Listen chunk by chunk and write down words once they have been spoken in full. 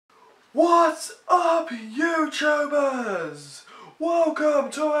What's up, YouTubers? Welcome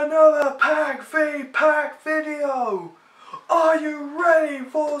to another Pack v Pack video. Are you ready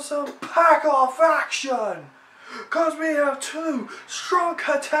for some pack off action? Cause we have two strong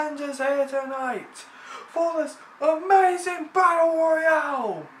contenders here tonight for this amazing battle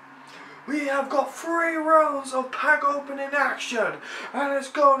royale. We have got 3 rounds of pack opening action, and it's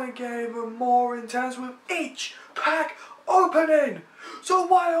going to get even more intense with each pack opening. So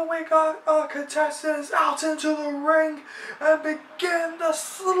why don't we get our contestants out into the ring and begin the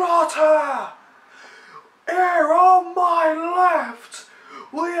slaughter? Here on my left,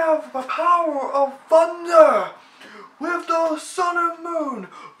 we have the power of thunder with the Sun and Moon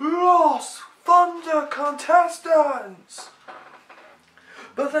Lost Thunder contestants.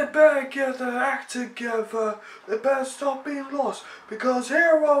 But they better get their act together. They better stop being lost, because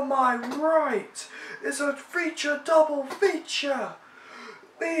here on my right is a double feature.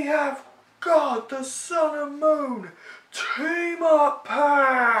 We have got the Sun and Moon Team Up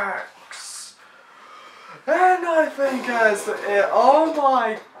Packs. And I think as it, oh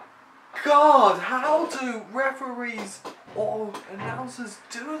my god, how do referees or announcers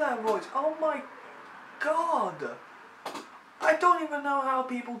do that voice? Oh my god. I don't even know how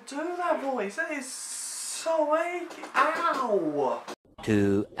people do that voice. That is so achy. Ow!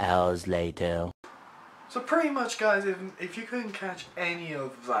 2 hours later. So pretty much, guys, if you couldn't catch any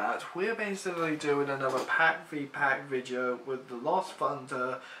of that, we're basically doing another Pack v Pack video with the Lost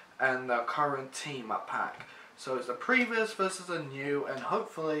Thunder and the current team up pack. So it's the previous versus the new, and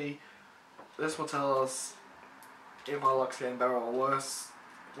hopefully this will tell us if our luck's getting better or worse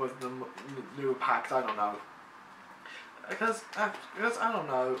with the new packs. I don't know. Because I don't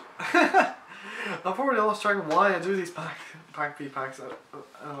know. I've already lost track of why I do these pack v packs. I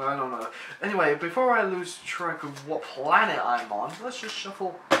don't know. Anyway, before I lose track of what planet I'm on, let's just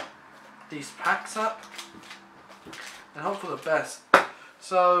shuffle these packs up and hope for the best.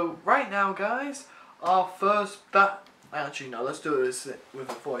 So right now, guys, our first actually no, let's do this with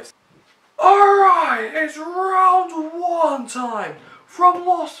a voice. Alright, it's round 1 time. From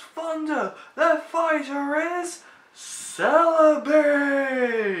Lost Thunder, the fighter is Celebi!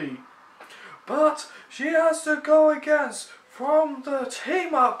 But she has to go against, from the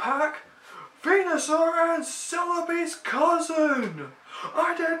team up pack, Venusaur and Celebi's cousin!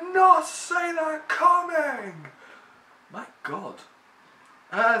 I did not see that coming! My god.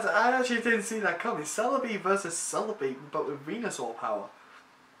 I actually didn't see that coming. Celebi versus Celebi, but with Venusaur power.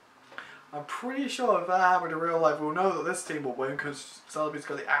 I'm pretty sure if that happened in real life, we'll know that this team will win because Celebi's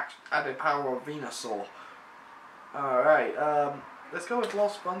got the added power of Venusaur. Alright, let's go with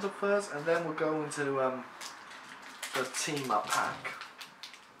Lost Thunder first, and then we'll go into the team up pack.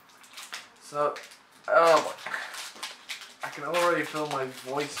 So, I can already feel my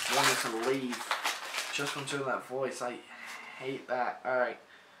voice wanting to leave just from doing that voice. I hate that. Alright,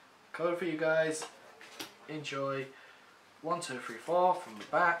 code for you guys. Enjoy. 1, 2, 3, 4 from the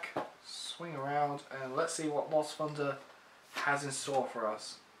back. Swing around, and let's see what Lost Thunder has in store for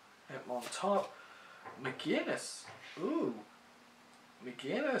us. Him on top. McGinnis. Ooh.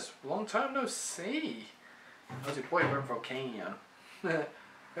 McGinnis. Long time no see. That was your boyfriend Volcanion.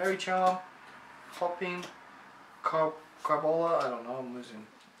 Fairy Charm. Hopping. Carbola. I don't know. I'm losing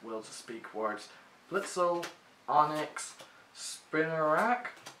will to speak words. Blitzel. Onyx.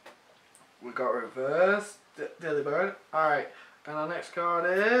 Spinnerack. We got Reverse. Delibird. Alright. And our next card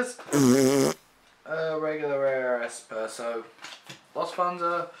is a regular rare Esper. So Lost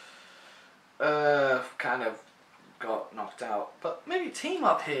Thunder kind of got knocked out, but maybe team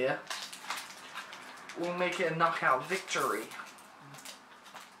up here will make it a knockout victory.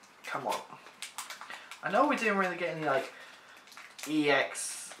 Come on. I know we didn't really get any like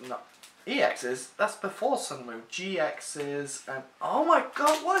EXs, that's before Sun and Moon, GXs, and oh my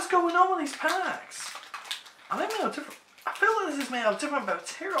god, what is going on with these packs? Are they made of different? I feel like this is made of different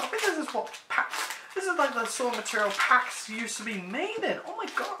material. I think this is what packs. This is like the sort of material packs used to be made in. Oh my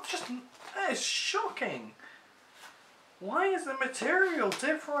god, that is shocking. Why is the material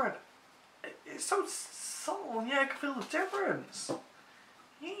different? It's so subtle, yeah, I can feel the difference.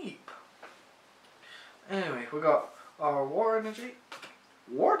 Yeep. Anyway, we got our Water Energy.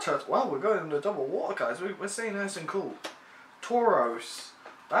 Water, well, we're going into double water, guys. We're staying nice and cool. Tauros.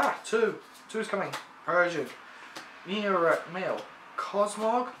 2. 2's coming. Persian. Male.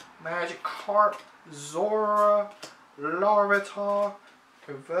 Cosmog. Magikarp. Zora. Larvitar.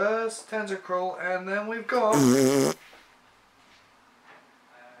 Reverse. Tentacruel. And then we've got...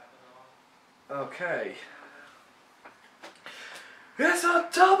 Okay. It's a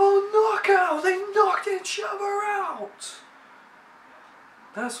double knockout! They knocked each other out!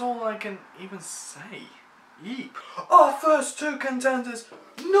 That's all I can even say. Yeep. Our first two contenders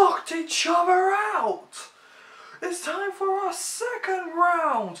knocked each other out. It's time for our second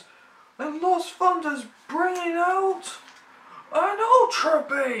round. And Lost Thunder's bringing out an Ultra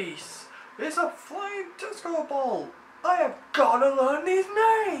Beast. It's a flying disco ball. I have got to learn his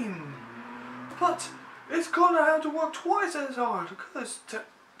name. But it's gonna have to work twice as hard because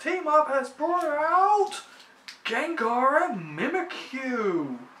Team Up has brought out Gengar and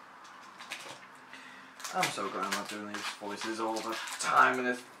Mimikyu. I'm so glad I'm not doing these voices all the time in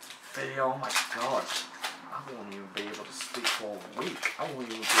this video. Oh my god. I won't even be able to speak for a week. I won't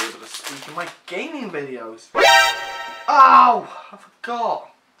even be able to speak in my gaming videos. Ow! I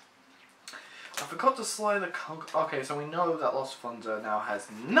forgot. I forgot to slide the Okay, so we know that Lost Thunder now has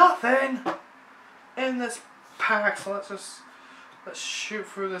nothing in this pack. So let's shoot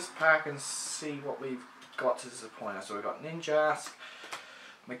through this pack and see what we've got to disappoint us. So we've got Ninjask,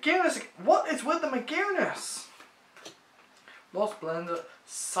 McGinnis. What is with the McGinnis? Lost Blender,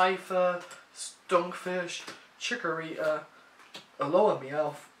 Cypher, Stunkfish, Chikorita, Alola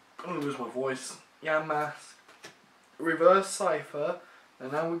Meowth. I'm gonna lose my voice. Yamask, Reverse Cypher,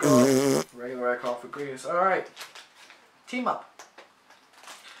 and now we got regular Echo for Grease. Alright. Team Up.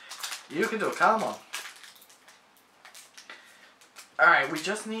 You can do it, come on. Alright, we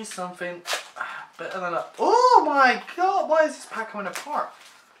just need something better than a... Oh my god, why is this pack coming apart?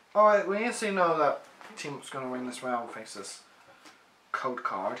 Alright, we instantly know that Team Up's going to win this round thanks to this code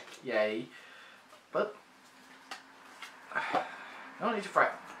card. Yay. But, no need to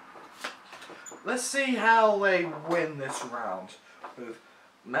fret. Let's see how they win this round. With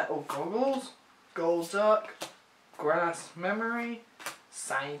Metal Goggles, Golduck, Grass Memory,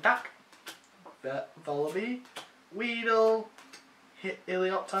 Psyduck, Volibee, Weedle,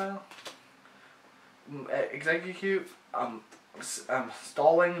 Helioptile, Execute. I'm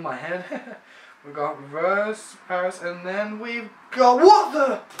stalling in my head. We've got Reverse Paris, and then we've got what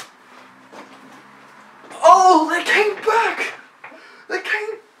the? Oh, they came back! They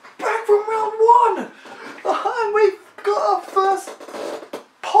came back from round 1, and we've got our first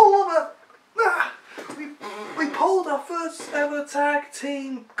pull of we pulled our first ever tag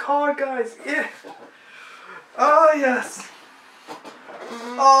team card, guys. Yeah. Oh yes.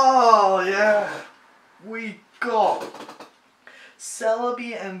 Oh yeah. We got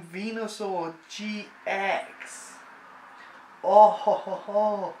Celebi and Venusaur GX. Oh ho ho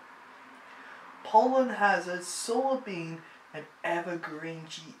ho. Pollen Hazard, Solar Beam, and Evergreen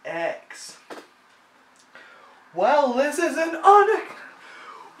GX. Well, this is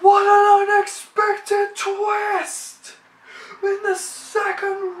what an unexpected twist! In the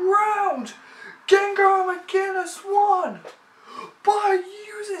second round, Gengar and McGinnis won by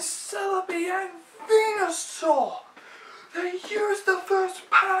using Celebi and Venusaur. They used the first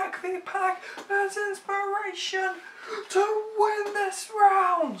pack as inspiration to win this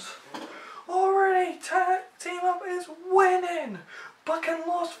round. Already, Team Up is winning, but can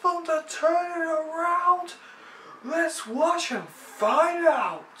Lost Thunder turn it around? Let's watch and find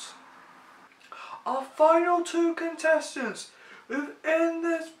out. Our final two contestants within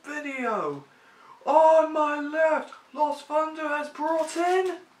this video. On my left, Lost Thunder has brought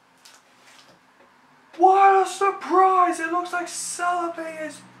in... What a surprise! It looks like Celebi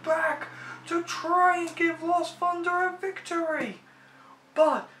is back to try and give Lost Thunder a victory.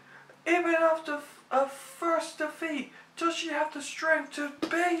 But even after a first defeat, does she have the strength to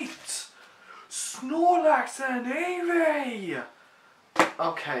beat Snorlax and Eevee?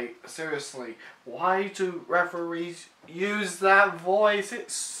 Okay, seriously, why do referees use that voice?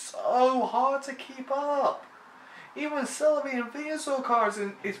 It's so hard to keep up. Even Celebi and Venusaur cards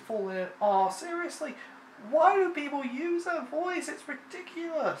is falling in. Oh, seriously, why do people use that voice? It's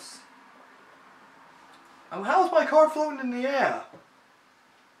ridiculous. And how's my card floating in the air?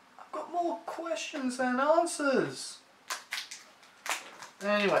 I've got more questions than answers.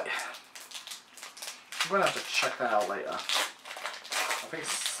 Anyway, I'm going to have to check that out later. I think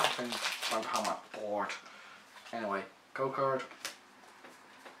it's something about how I'm bored. Anyway, go card.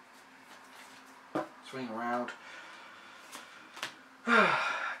 Swing around.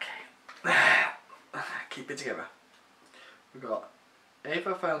 Okay. Keep it together. We've got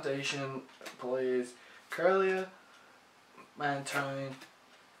Ava Foundation players Curlia, Mantine,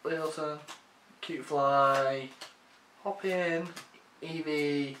 Littleton, Cute Fly, Hop In,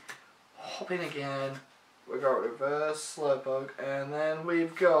 Eevee, Hop In again. We've got Reverse Slowpoke, and then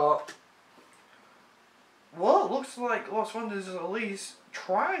we've got what looks like Lost Thunder is at least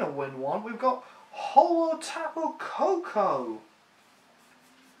trying to win one. We've got Holo Tapu Koko.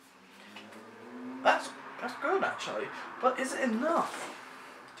 That's good actually, but is it enough?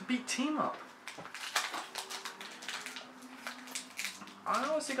 beat Team Up. I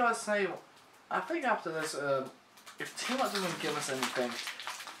honestly gotta say, I think after this, if Team Up doesn't give us anything,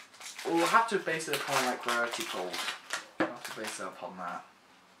 we'll have to base it upon like rarity pulls. We'll have to base it upon that.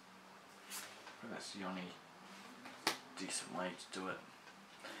 I think that's the only decent way to do it.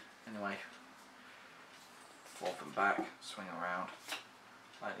 Anyway, forth and back, swing around,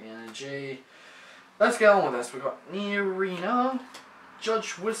 like the energy. Let's get on with this. We've got Nidorino,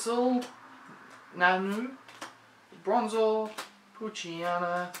 Judge Whistle, Nanu, Bronzor,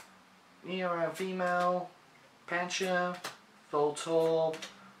 Poochyena, Neo Female, Pancha, Voltorb,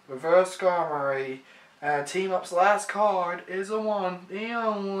 Reverse Skarmory, and Team Up's last card is the one, the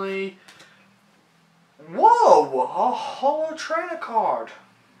only. Whoa! A Holo Trainer card!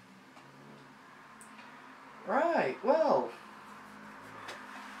 Right, well.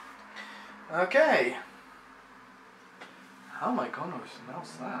 Okay. How am I going to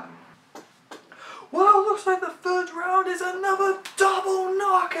announce that? Well, looks like the third round is another double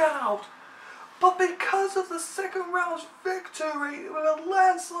knockout! But because of the second round's victory with a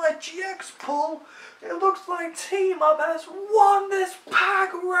landslide GX pull, it looks like Team Up has won this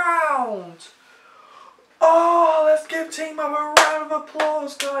pack round! Oh, let's give Team Up a round of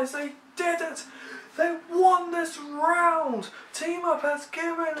applause, guys. They did it! They won this round! Team Up has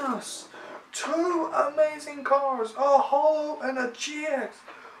given us two amazing cards, a Holo and a GX,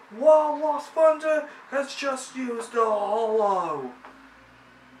 while Lost Thunder has just used a Holo.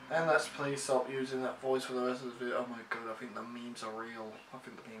 And let's please stop using that voice for the rest of the video. Oh my god, I think the memes are real. I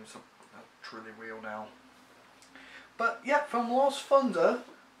think the memes are truly real now. But yeah, from Lost Thunder,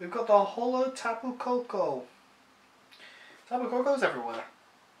 we've got the Holo Tapu Koko. Tapu Koko's everywhere.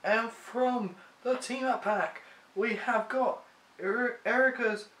 And from the Team Up pack, we have got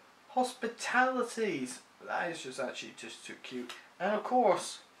Erica's Hospitalities. That is just actually just too cute. And of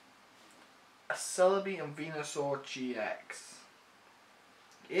course, a Celebi and Venusaur GX.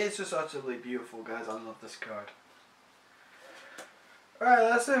 It's just utterly beautiful, guys. I love this card. Alright,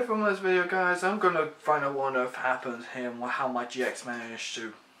 that's it from this video, guys. I'm going to find out what on earth happened here and how my GX managed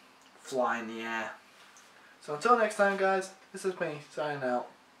to fly in the air. So until next time, guys, this is me signing out.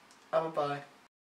 Bye-bye.